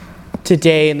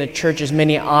Today in the church's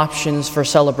many options for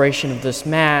celebration of this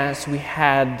Mass, we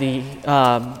had the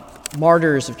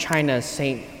martyrs of China,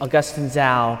 St. Augustine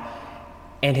Zhao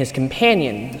and his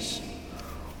companions,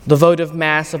 the votive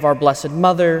Mass of our Blessed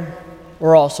Mother,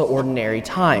 or also ordinary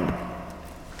time.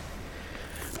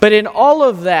 But in all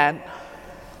of that,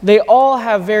 they all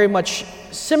have very much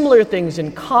similar things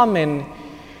in common,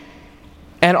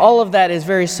 and all of that is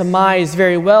very surmised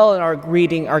very well in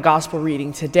our gospel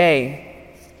reading today.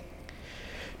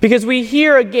 Because we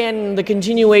hear again the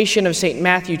continuation of St.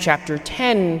 Matthew chapter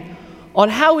 10 on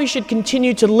how we should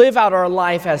continue to live out our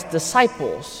life as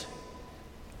disciples,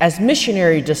 as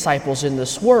missionary disciples in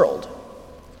this world.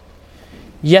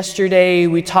 Yesterday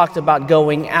we talked about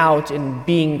going out and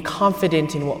being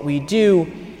confident in what we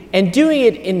do and doing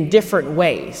it in different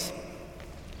ways.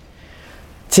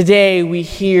 Today we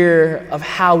hear of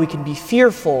how we can be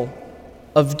fearful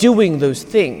of doing those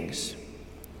things.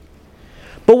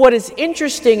 But what is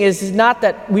interesting is not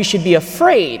that we should be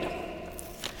afraid,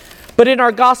 but in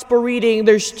our gospel reading,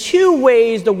 there's two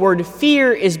ways the word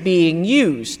fear is being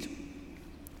used.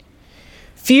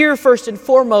 Fear, first and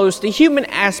foremost, the human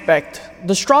aspect,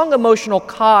 the strong emotional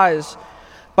cause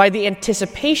by the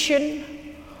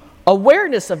anticipation,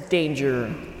 awareness of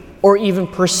danger, or even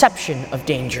perception of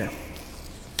danger.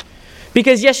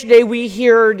 Because yesterday we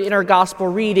heard in our gospel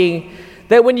reading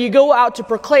that when you go out to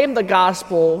proclaim the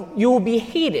gospel, you will be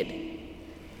hated.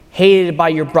 Hated by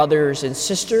your brothers and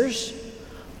sisters,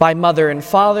 by mother and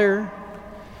father.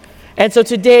 And so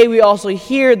today we also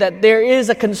hear that there is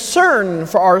a concern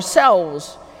for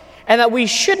ourselves and that we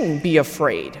shouldn't be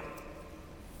afraid.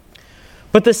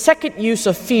 But the second use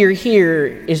of fear here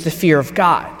is the fear of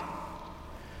God,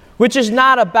 which is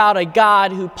not about a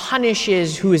God who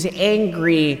punishes, who is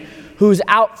angry, who's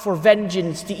out for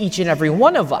vengeance to each and every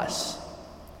one of us.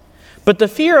 But the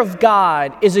fear of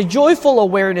God is a joyful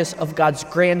awareness of God's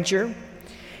grandeur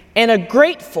and a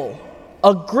grateful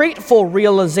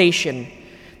realization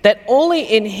that only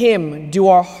in Him do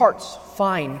our hearts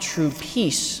find true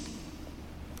peace.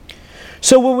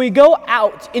 So when we go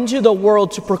out into the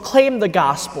world to proclaim the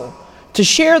gospel, to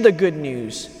share the good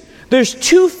news, there's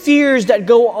two fears that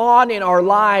go on in our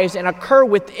lives and occur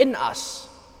within us.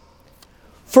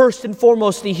 First and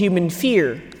foremost, the human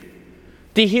fear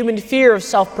of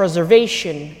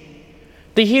self-preservation,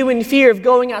 the human fear of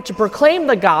going out to proclaim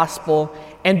the gospel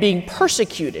and being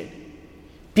persecuted,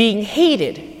 being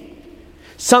hated,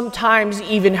 sometimes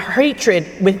even hatred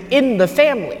within the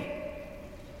family.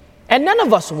 And none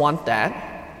of us want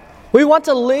that. We want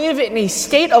to live in a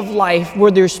state of life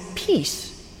where there's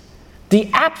peace, the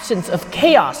absence of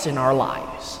chaos in our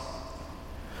lives.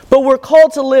 But we're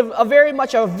called to live a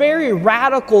very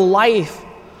radical life,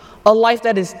 a life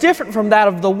that is different from that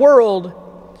of the world,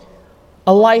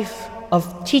 a life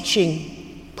of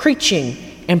teaching, preaching,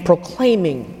 and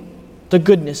proclaiming the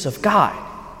goodness of God.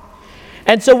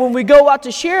 And so when we go out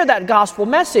to share that gospel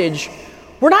message,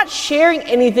 we're not sharing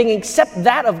anything except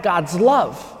that of God's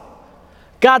love.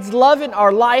 God's love in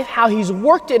our life, how He's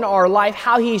worked in our life,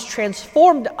 how He's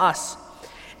transformed us.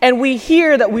 And we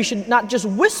hear that we should not just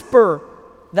whisper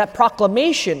that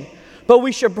proclamation, but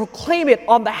we should proclaim it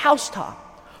on the housetop.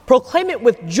 Proclaim it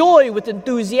with joy, with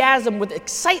enthusiasm, with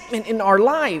excitement in our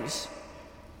lives.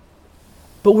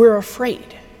 But we're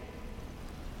afraid.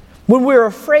 When we're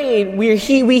afraid, we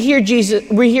hear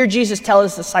Jesus tell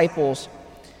His disciples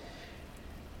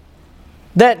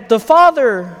that the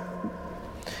Father,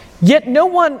 yet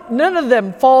none of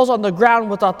them falls on the ground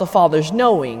without the Father's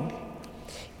knowing.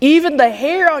 Even the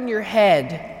hair on your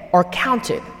head are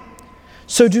counted.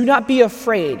 So do not be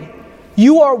afraid.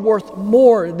 You are worth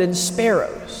more than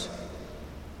sparrows.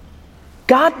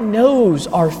 God knows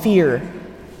our fear.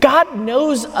 God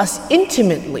knows us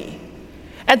intimately.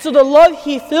 And so the love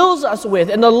He fills us with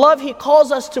and the love He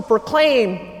calls us to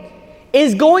proclaim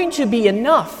is going to be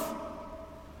enough.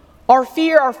 Our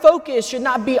fear, our focus should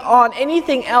not be on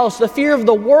anything else, the fear of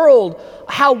the world,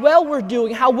 how well we're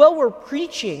doing, how well we're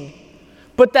preaching,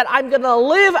 but that I'm going to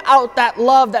live out that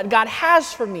love that God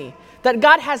has for me, that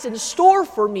God has in store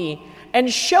for me, and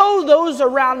show those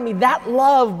around me that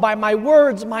love by my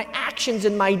words, my actions,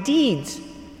 and my deeds.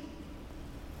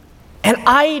 And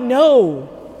I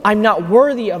know I'm not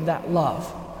worthy of that love.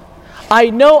 I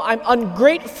know I'm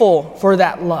ungrateful for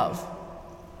that love.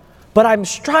 But I'm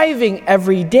striving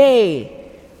every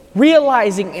day,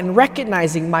 realizing and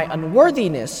recognizing my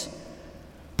unworthiness,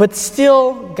 but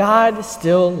still, God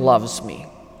still loves me.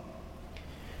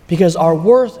 Because our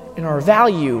worth and our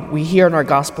value, we hear in our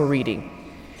gospel reading,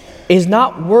 is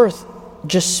not worth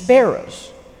just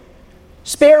sparrows.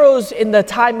 Sparrows in the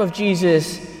time of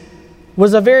Jesus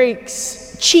was a very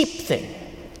cheap thing.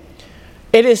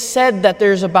 It is said that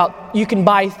you can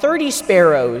buy 30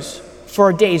 sparrows for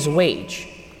a day's wage.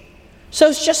 So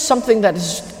it's just something that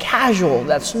is casual,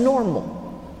 that's normal.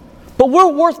 But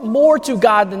we're worth more to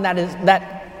God than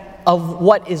that of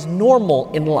what is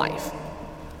normal in life.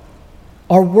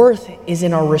 Our worth is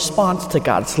in our response to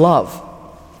God's love.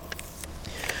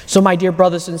 So my dear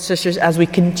brothers and sisters, as we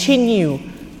continue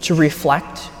to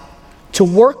reflect, to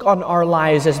work on our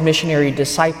lives as missionary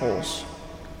disciples,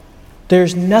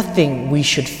 there's nothing we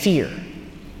should fear.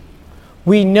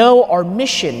 We know our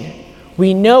mission,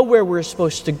 we know where we're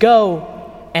supposed to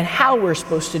go and how we're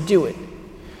supposed to do it,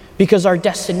 because our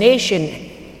destination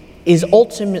is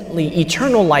ultimately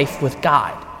eternal life with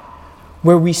God,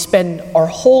 where we spend our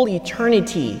whole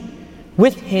eternity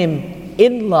with Him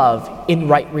in love, in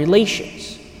right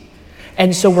relations.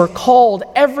 And so we're called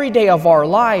every day of our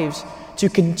lives to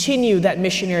continue that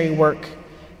missionary work,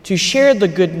 to share the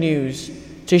good news,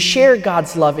 to share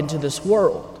God's love into this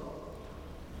world.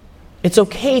 It's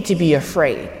okay to be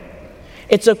afraid.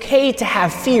 It's okay to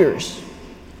have fears.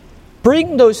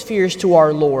 Bring those fears to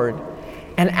our Lord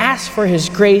and ask for His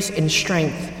grace and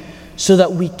strength so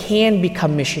that we can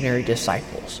become missionary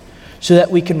disciples, so that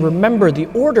we can remember the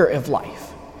order of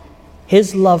life.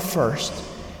 His love first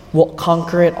will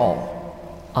conquer it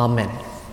all. Amen.